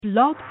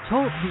Blog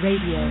Talk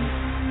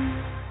Radio.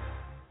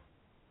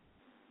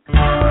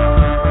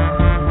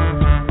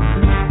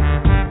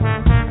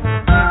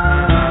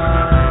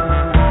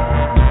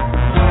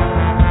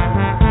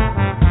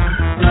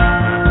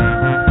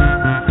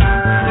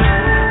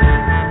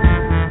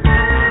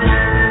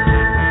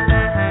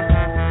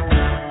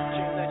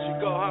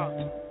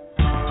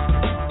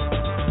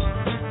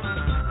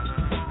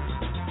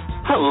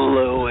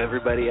 Hello,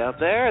 everybody out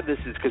there. This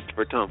is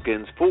Christopher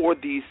Tompkins for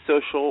the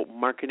Social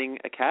Marketing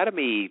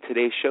Academy.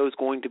 Today's show is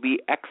going to be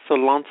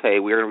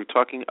Excelente. We are going to be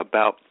talking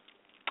about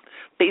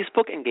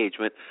Facebook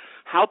engagement,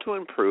 how to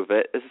improve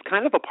it. This is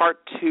kind of a part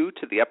two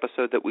to the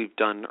episode that we've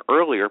done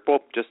earlier,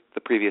 well, just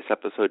the previous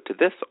episode to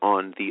this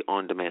on the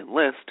on-demand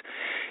list.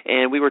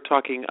 And we were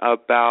talking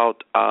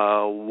about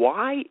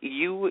why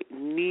you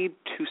need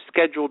to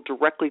schedule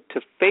directly to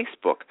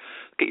Facebook.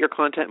 Get your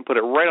content and put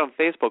it right on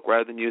Facebook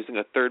rather than using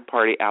a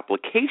third-party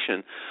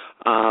application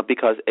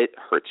because it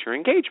hurts your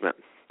engagement.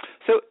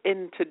 So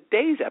in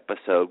today's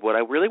episode, what I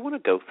really want to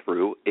go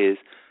through is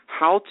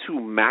how to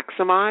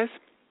maximize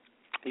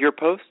your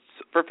posts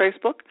for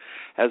Facebook,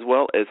 as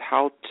well as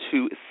how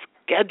to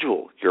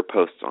schedule your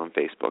posts on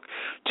Facebook.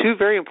 Two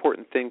very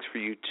important things for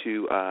you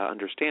to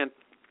understand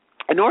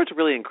in order to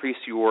really increase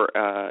your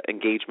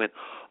engagement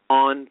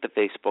on the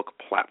Facebook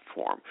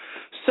platform.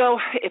 So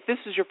if this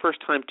is your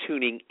first time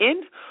tuning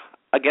in,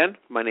 again,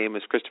 my name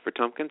is Christopher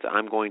Tompkins.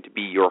 I'm going to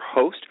be your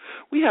host.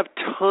 We have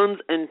tons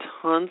and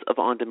tons of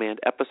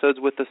on-demand episodes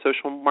with the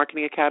Social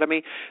Marketing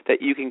Academy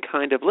that you can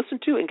kind of listen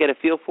to and get a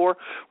feel for.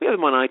 We have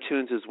them on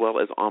iTunes as well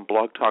as on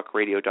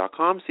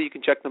blogtalkradio.com, so you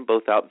can check them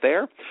both out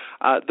there.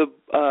 The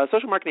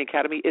Social Marketing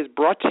Academy is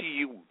brought to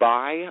you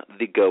by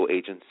The Go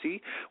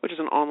Agency, which is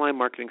an online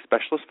marketing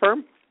specialist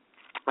firm.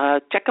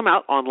 Check them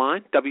out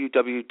online,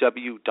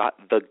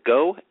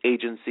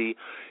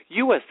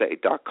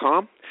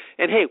 www.thegoagencyusa.com.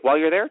 And, hey, while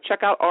you're there,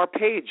 check out our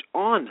page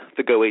on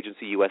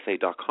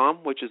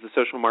thegoagencyusa.com, which is the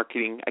Social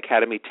Marketing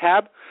Academy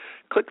tab.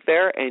 Click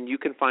there, and you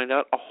can find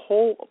out a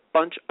whole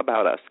bunch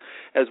about us,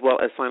 as well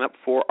as sign up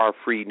for our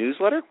free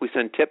newsletter. We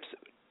send tips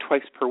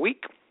twice per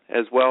week,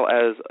 as well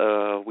as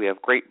we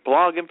have great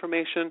blog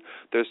information.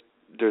 There's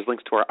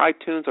links to our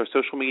iTunes, our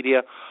social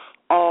media,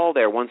 all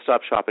there,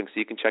 one-stop shopping, so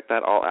you can check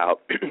that all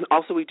out.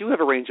 Also, we do have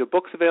a range of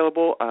books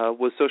available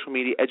with social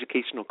media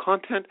educational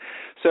content.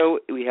 So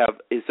we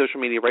have Is Social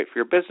Media Right for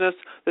Your Business?,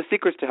 The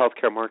Secrets to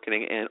Healthcare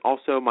Marketing, and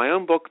also my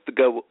own book, The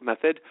Go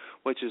Method,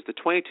 which is the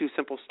 22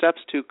 simple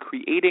steps to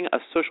creating a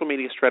social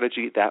media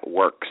strategy that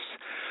works.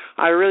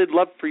 I really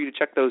love for you to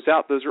check those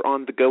out. Those are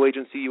on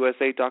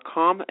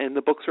thegoagencyusa.com, and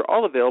the books are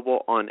all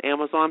available on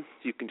Amazon.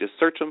 You can just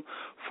search them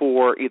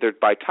for either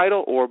by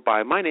title or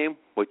by my name,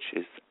 which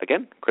is,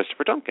 again,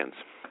 Christopher Tompkins.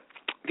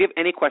 If you have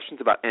any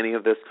questions about any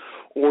of this,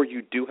 or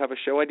you do have a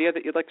show idea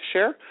that you'd like to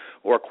share,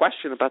 or a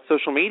question about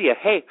social media,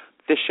 hey,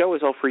 this show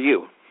is all for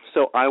you.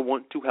 So I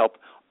want to help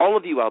all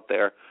of you out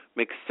there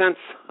make sense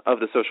of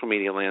the social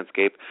media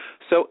landscape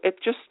so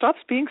it just stops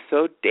being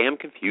so damn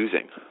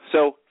confusing.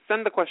 So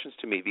send the questions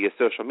to me via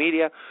social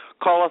media.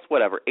 Call us,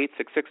 whatever,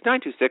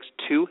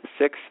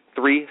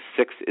 866-926-2636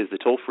 is the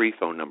toll-free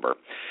phone number.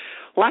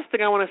 Last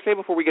thing I want to say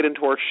before we get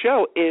into our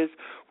show is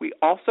we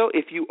also,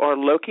 if you are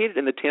located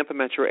in the Tampa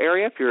metro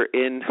area, if you're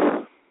in,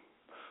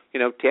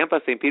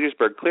 Tampa, St.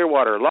 Petersburg,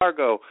 Clearwater,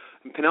 Largo,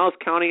 and Pinellas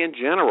County in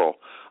general,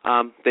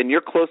 then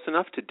you're close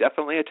enough to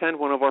definitely attend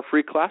one of our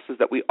free classes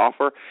that we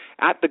offer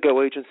at the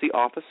Go Agency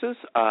offices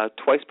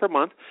twice per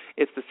month.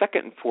 It's the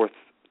second and fourth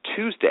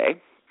Tuesday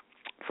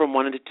from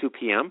 1 to 2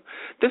 p.m.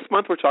 This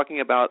month we're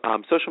talking about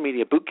Social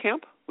Media Boot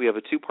Camp. We have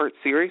a two-part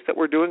series that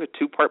we're doing, a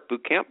two-part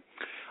boot camp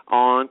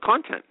on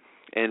content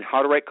and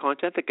how to write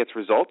content that gets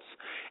results.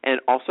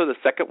 And also the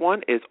second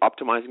one is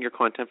optimizing your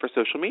content for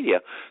social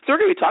media. So we're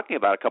going to be talking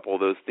about a couple of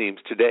those themes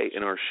today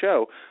in our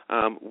show,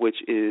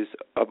 which is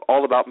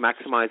all about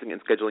maximizing and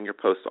scheduling your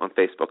posts on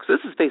Facebook. So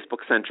this is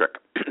Facebook-centric,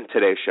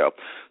 today's show.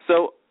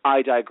 So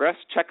I digress.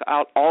 Check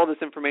out all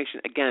this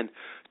information. Again,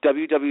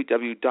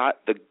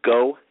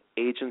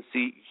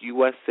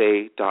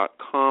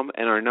 www.thegoagencyusa.com,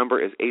 and our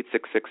number is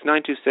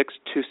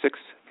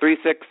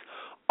 866-926-2636.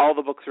 All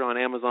the books are on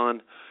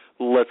Amazon.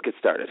 Let's get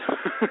started.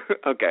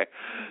 Okay.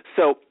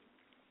 So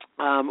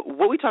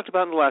what we talked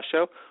about in the last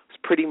show is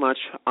pretty much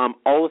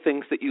all the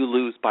things that you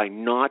lose by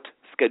not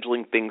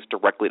scheduling things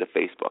directly to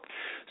Facebook.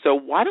 So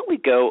why don't we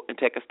go and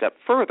take a step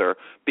further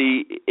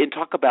and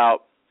talk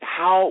about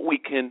how we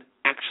can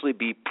actually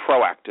be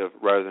proactive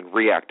rather than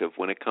reactive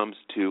when it comes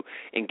to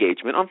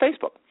engagement on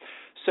Facebook.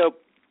 So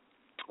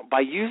by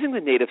using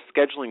the native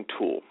scheduling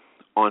tool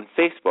on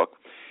Facebook,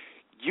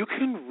 you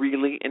can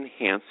really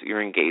enhance your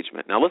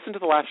engagement. Now, listen to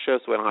the last show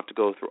so I don't have to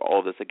go through all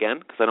of this again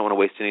because I don't want to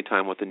waste any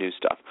time with the new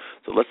stuff.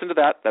 So listen to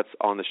that. That's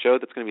on the show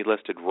that's going to be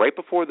listed right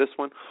before this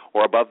one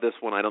or above this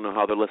one. I don't know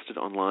how they're listed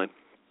online,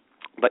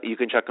 but you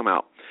can check them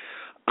out.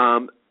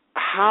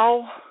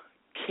 How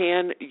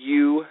can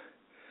you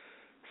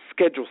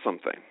schedule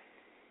something?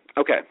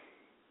 Okay.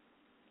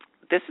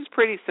 This is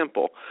pretty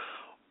simple,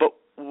 but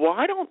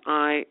why don't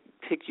I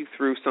take you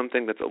through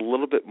something that's a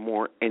little bit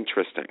more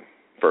interesting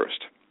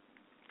first?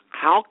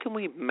 how can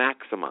we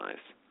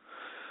maximize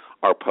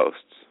our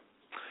posts?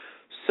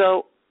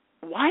 So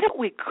why don't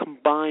we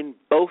combine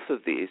both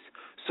of these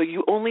so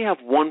you only have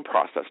one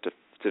process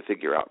to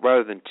figure out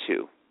rather than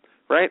two,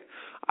 right?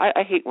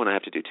 I hate when I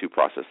have to do two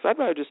processes. I'd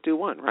rather just do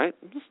one, right?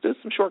 Just do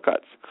some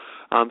shortcuts.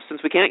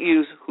 Since we can't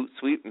use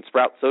Hootsuite and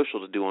Sprout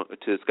Social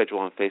to schedule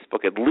on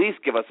Facebook, at least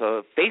give us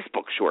a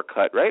Facebook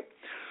shortcut, right?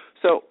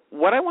 So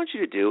what I want you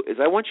to do is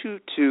I want you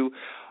to,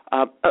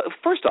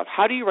 first off,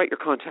 how do you write your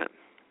content?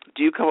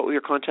 Do you come up with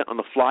your content on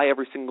the fly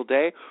every single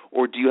day,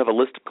 or do you have a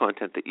list of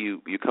content that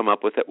you come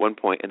up with at one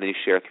point and then you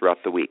share throughout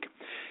the week?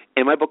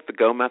 In my book, The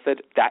Go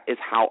Method, that is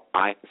how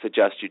I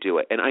suggest you do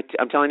it. And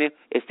I'm telling you,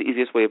 it's the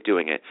easiest way of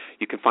doing it.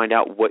 You can find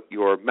out what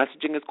your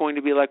messaging is going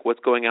to be like, what's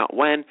going out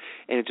when,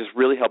 and it just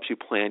really helps you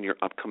plan your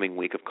upcoming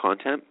week of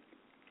content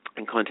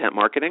and content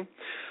marketing,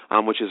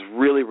 which is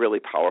really, really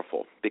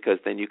powerful because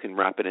then you can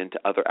wrap it into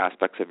other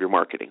aspects of your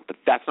marketing. But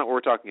that's not what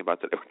we're talking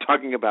about today. We're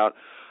talking about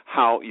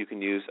how you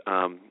can use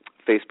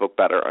Facebook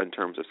better in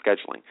terms of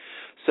scheduling.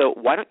 So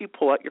why don't you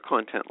pull out your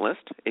content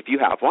list if you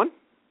have one?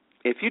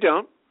 If you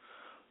don't,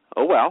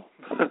 oh well.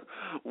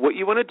 What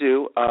you want to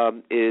do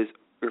is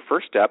your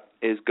first step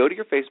is go to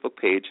your Facebook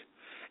page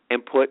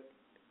and put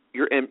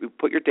your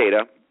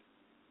data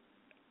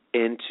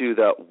into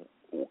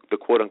the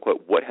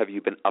quote-unquote what have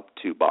you been up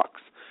to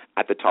box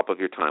at the top of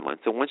your timeline.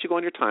 So once you go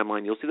on your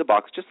timeline, you'll see the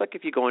box just like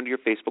if you go into your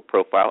Facebook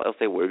profile. It'll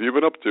say, what have you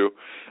been up to?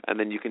 And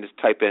then you can just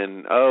type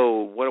in,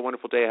 oh, what a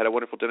wonderful day. I had a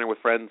wonderful dinner with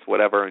friends,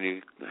 whatever, and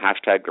you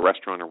hashtag the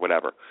restaurant or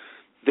whatever.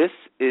 This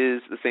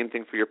is the same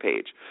thing for your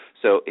page.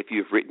 So if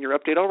you've written your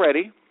update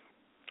already,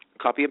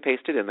 copy and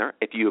paste it in there.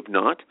 If you have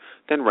not,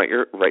 then write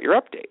your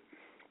update.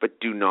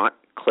 But do not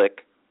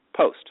click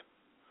post.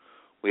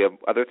 We have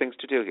other things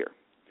to do here.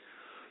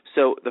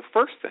 So the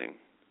first thing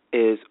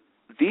is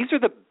these are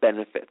the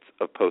benefits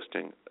of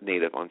posting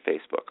native on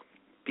Facebook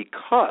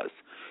because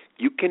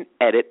you can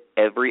edit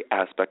every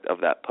aspect of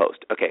that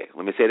post. Okay,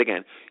 let me say it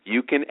again.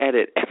 You can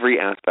edit every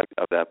aspect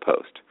of that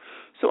post.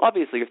 So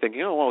obviously you're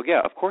thinking, oh, well,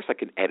 yeah, of course I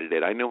can edit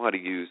it. I know how to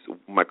use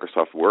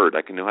Microsoft Word.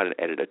 I can know how to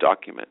edit a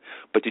document.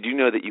 But did you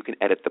know that you can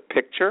edit the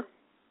picture,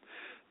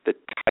 the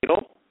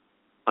title,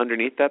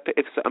 underneath that?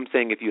 I'm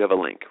saying if you have a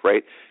link,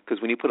 right?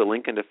 Because when you put a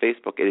link into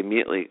Facebook, it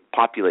immediately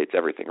populates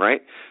everything,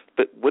 right?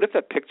 But what if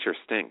that picture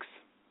stinks?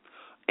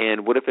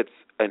 And what if it's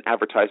an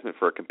advertisement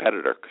for a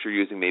competitor because you're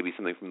using maybe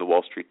something from the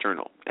Wall Street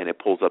Journal and it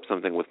pulls up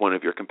something with one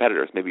of your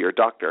competitors, maybe you're a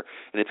doctor,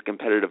 and it's a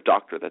competitive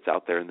doctor that's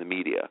out there in the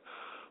media.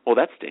 Well,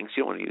 that stinks.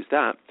 You don't want to use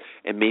that.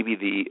 And maybe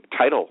the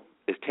title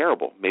is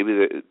terrible.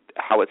 Maybe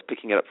how it's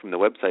picking it up from the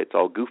website is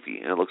all goofy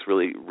and it looks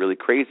really, really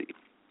crazy.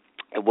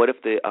 And what if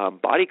the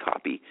body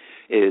copy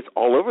is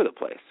all over the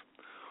place?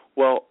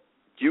 Well,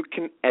 you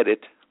can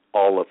edit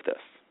all of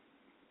this,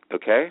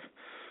 okay?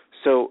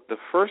 So the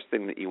first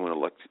thing that you want to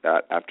look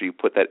at after you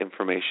put that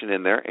information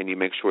in there and you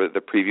make sure that the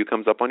preview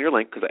comes up on your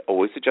link, because I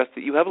always suggest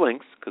that you have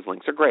links because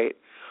links are great,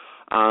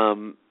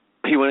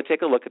 you want to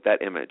take a look at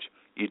that image.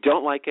 You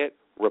don't like it,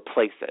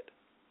 replace it.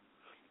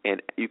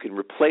 And you can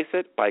replace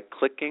it by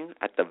clicking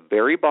at the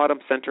very bottom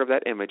center of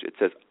that image. It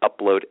says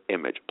Upload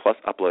Image, plus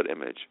Upload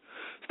Image.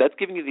 So that's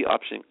giving you the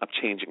option of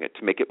changing it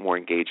to make it more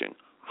engaging.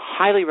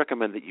 Highly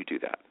recommend that you do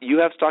that. You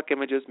have stock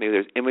images. Maybe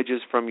there's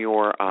images from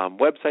your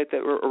website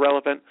that are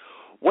irrelevant.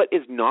 What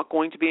is not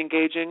going to be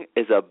engaging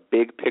is a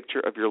big picture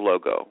of your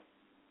logo.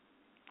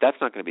 That's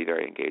not going to be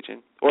very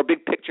engaging. Or a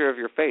big picture of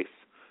your face.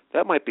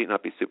 That might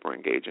not be super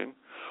engaging.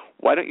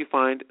 Why don't you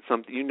find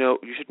something you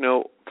should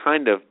know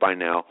kind of by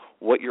now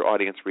what your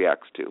audience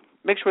reacts to.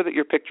 Make sure that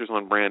your picture's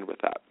on brand with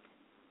that.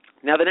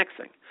 Now the next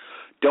thing,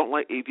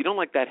 if you don't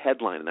like that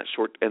headline and that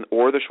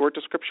or the short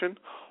description,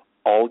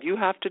 all you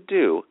have to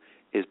do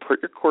is put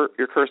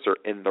your cursor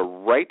in the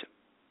right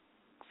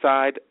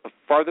side,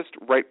 farthest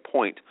right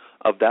point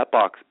of that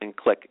box and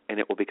click, and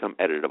it will become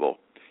editable.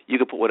 You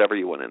can put whatever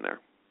you want in there.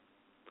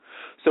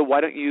 So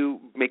why don't you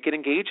make it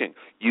engaging?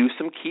 Use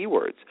some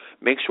keywords.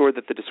 Make sure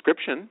that the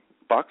description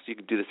box, you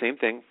can do the same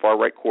thing, far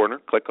right corner,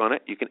 click on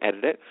it, you can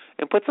edit it,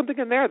 and put something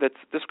in there that's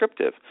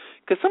descriptive.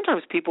 Because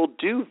sometimes people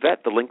do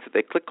vet the links that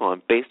they click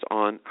on based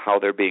on how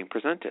they're being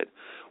presented.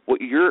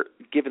 What you're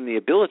given the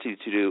ability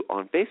to do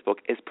on Facebook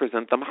is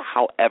present them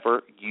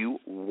however you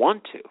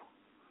want to.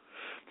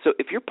 So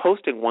if you're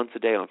posting once a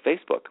day on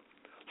Facebook,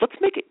 let's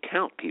make it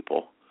count,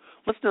 people.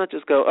 Let's not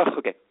just go, oh,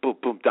 okay, boom,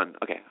 boom, done.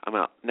 Okay, I'm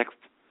out. Next.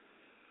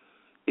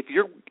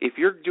 If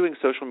you're doing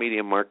social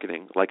media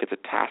marketing like it's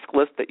a task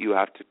list that you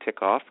have to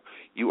tick off,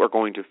 you are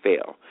going to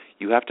fail.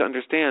 You have to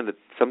understand that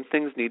some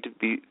things need to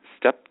be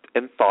stepped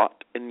and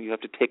thought, and you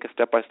have to take a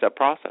step-by-step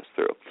process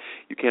through.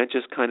 You can't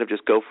just kind of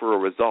just go for a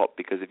result,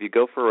 because if you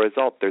go for a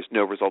result, there's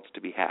no results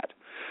to be had.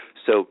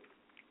 So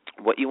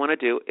what you want to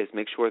do is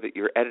make sure that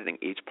you're editing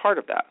each part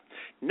of that.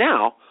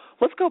 Now,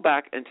 let's go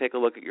back and take a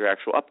look at your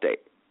actual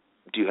update.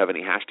 Do you have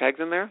any hashtags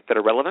in there that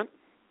are relevant?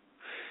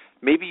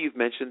 Maybe you've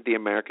mentioned the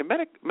American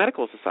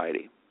Medical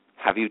Society.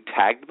 Have you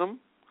tagged them?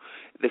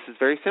 This is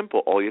very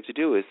simple. All you have to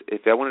do is,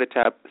 if I wanted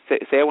to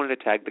say I wanted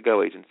to tag the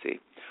Go Agency,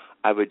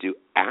 I would do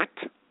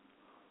 @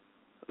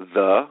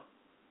 the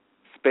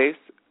space,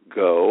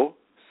 go,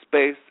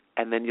 space,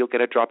 and then you'll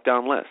get a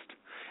drop-down list.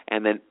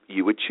 And then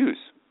you would choose.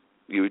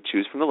 You would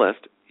choose from the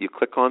list. You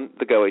click on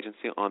the Go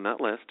agency on that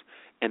list,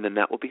 and then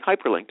that will be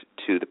hyperlinked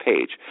to the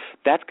page.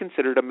 That's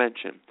considered a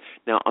mention.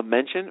 Now, a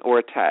mention or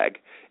a tag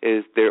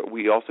is there.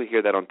 We also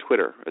hear that on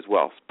Twitter as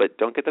well, but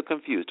don't get them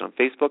confused. On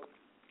Facebook,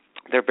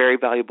 they're very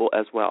valuable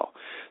as well.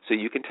 So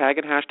you can tag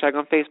and hashtag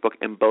on Facebook,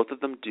 and both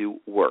of them do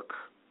work.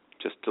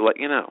 Just to let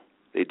you know,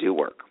 they do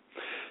work.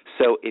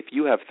 So if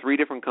you have 3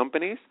 different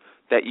companies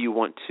that you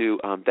want to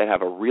that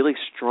have a really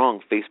strong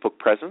Facebook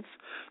presence,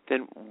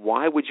 then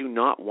why would you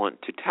not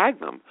want to tag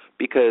them?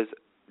 Because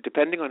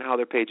depending on how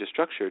their page is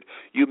structured,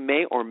 you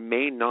may or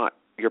may not,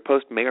 your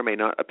post may or may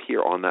not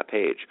appear on that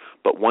page.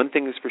 But one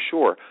thing is for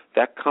sure,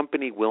 that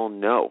company will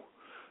know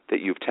that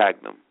you've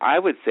tagged them. I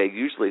would say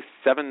usually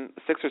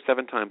 6 or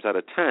 7 times out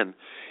of 10,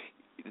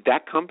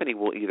 that company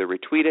will either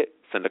retweet it,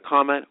 send a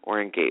comment,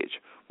 or engage,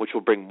 which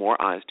will bring more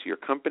eyes to your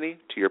company,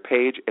 to your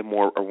page, and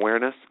more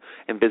awareness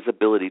and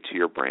visibility to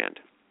your brand.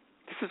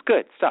 This is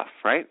good stuff,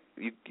 right?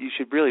 You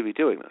should really be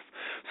doing this.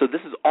 So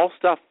this is all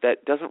stuff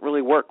that doesn't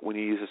really work when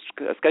you use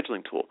a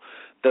scheduling tool.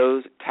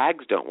 Those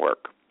tags don't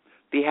work.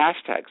 The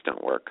hashtags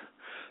don't work.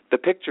 The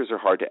pictures are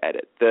hard to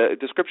edit. The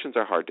descriptions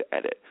are hard to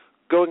edit.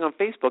 Going on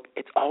Facebook,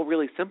 it's all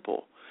really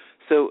simple.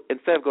 So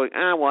instead of going,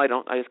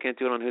 I just can't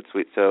do it on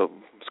Hootsuite, so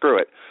screw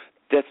it.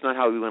 That's not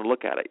how we want to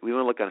look at it. We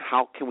want to look at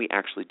how can we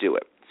actually do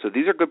it. So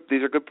these are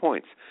good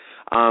points.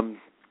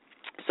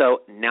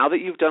 So now that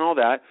you've done all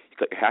that, you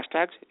got your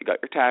hashtags, you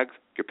got your tags,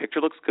 your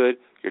picture looks good,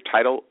 your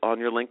title on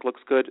your link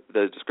looks good,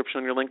 the description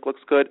on your link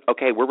looks good.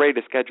 Okay, we're ready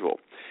to schedule.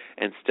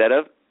 Instead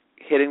of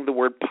hitting the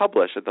word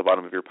publish at the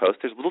bottom of your post,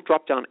 there's a little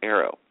drop-down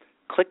arrow.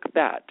 Click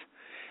that,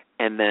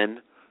 and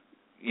then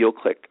you'll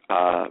click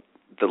the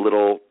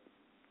little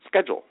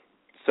schedule.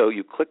 So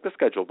you click the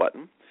schedule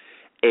button,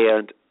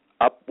 and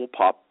up will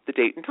pop the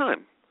date and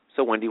time.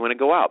 So when do you want to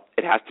go out?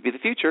 It has to be the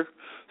future,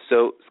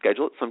 so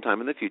schedule it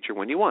sometime in the future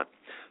when you want.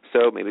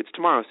 So maybe it's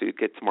tomorrow, so you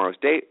get tomorrow's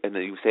date, and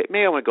then you say,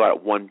 maybe I want to go out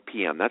at 1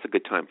 p.m. That's a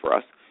good time for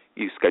us.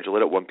 You schedule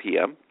it at 1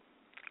 p.m.,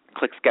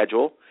 click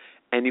schedule,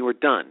 and you are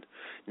done.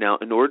 Now,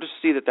 in order to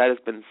see that has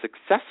been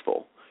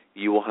successful,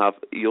 you'll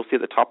see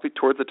at the top,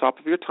 towards the top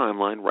of your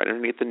timeline, right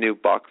underneath the new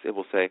box, it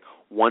will say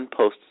 1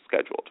 post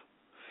scheduled.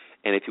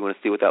 And if you want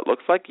to see what that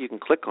looks like, you can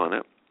click on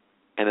it,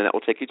 and then that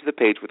will take you to the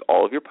page with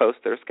all of your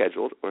posts that are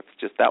scheduled, or if it's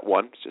just that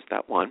one, it's just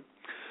that one.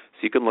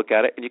 So you can look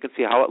at it, and you can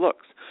see how it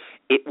looks.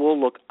 It will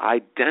look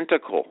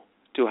identical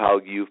to how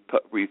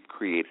we've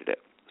created it.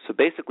 So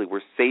basically,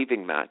 we're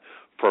saving that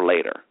for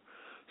later.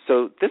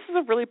 So this is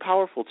a really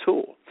powerful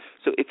tool.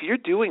 So if you're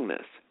doing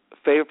this,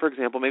 for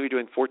example, maybe you're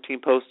doing 14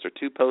 posts or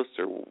 2 posts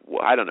or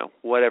I don't know,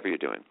 whatever you're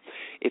doing.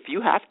 If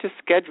you have to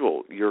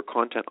schedule your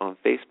content on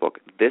Facebook,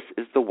 this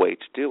is the way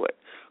to do it.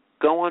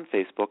 Go on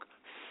Facebook,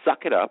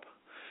 suck it up,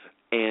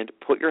 and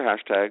put your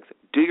hashtags,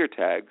 do your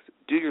tags,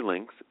 do your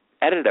links,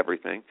 edit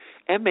everything,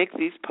 and make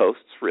these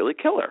posts really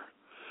killer.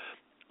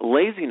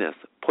 Laziness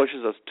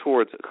pushes us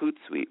towards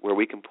Hootsuite, where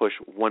we can push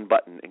one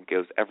button and it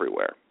goes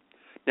everywhere.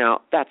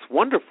 Now, that's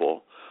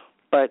wonderful,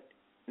 but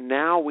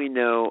now we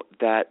know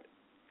that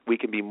we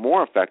can be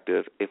more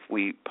effective if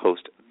we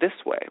post this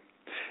way.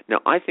 Now,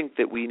 I think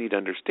that we need to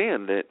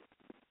understand that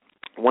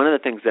one of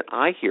the things that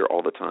I hear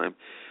all the time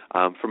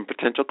from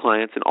potential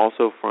clients and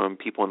also from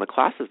people in the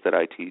classes that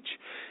I teach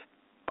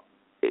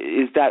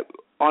is that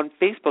on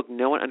Facebook,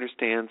 no one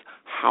understands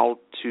how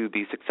to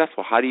be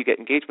successful. How do you get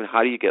engagement?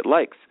 How do you get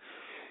likes?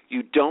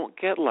 You don't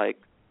get likes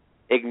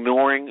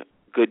ignoring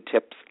good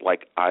tips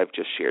like I've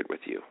just shared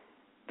with you.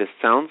 This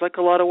sounds like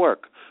a lot of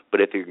work,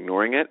 but if you're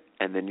ignoring it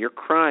and then you're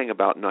crying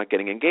about not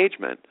getting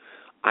engagement,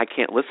 I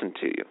can't listen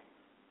to you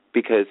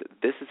because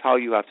this is how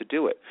you have to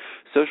do it.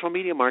 Social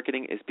media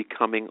marketing is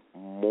becoming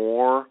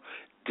more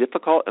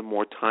difficult and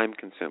more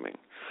time-consuming.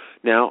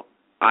 Now,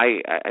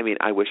 I mean,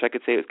 I wish I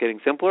could say it's getting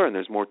simpler and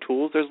there's more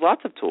tools. There's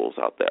lots of tools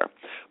out there.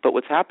 But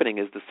what's happening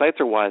is the sites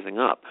are wising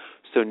up.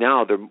 So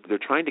now they're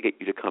trying to get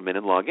you to come in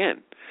and log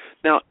in.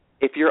 Now,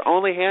 if you're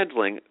only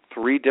handling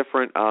 3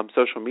 different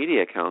social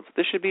media accounts,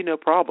 this should be no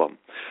problem.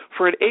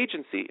 For an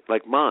agency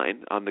like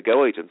mine, the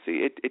Go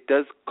agency, it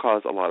does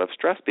cause a lot of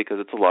stress because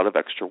it's a lot of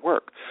extra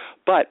work.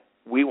 But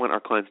we want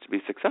our clients to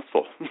be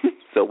successful,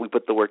 so we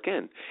put the work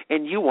in.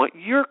 And you want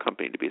your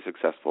company to be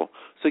successful,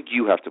 so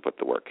you have to put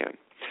the work in.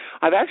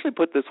 I've actually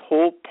put this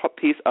whole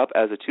piece up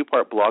as a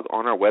 2-part blog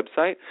on our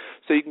website,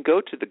 so you can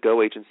go to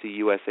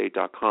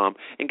thegoagencyusa.com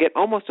and get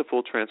almost a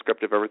full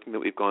transcript of everything that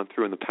we've gone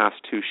through in the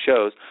past 2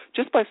 shows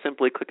just by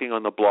simply clicking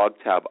on the blog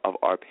tab of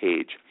our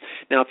page.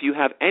 Now, if you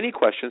have any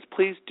questions,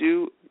 please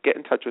do get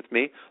in touch with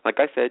me. Like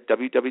I said,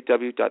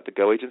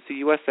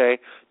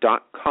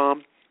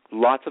 www.thegoagencyusa.com.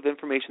 Lots of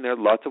information there,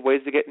 lots of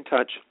ways to get in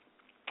touch.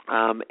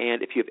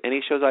 And if you have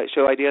any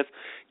show ideas,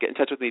 get in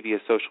touch with me via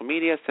social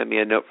media, send me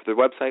a note for the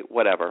website,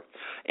 whatever.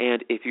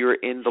 And if you're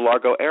in the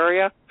Largo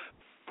area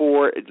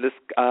for this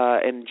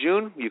in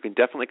June, you can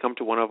definitely come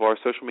to one of our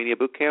social media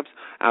boot camps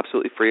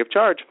absolutely free of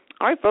charge.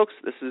 All right, folks,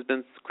 this has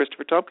been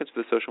Christopher Tompkins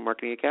for the Social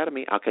Marketing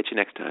Academy. I'll catch you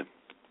next time.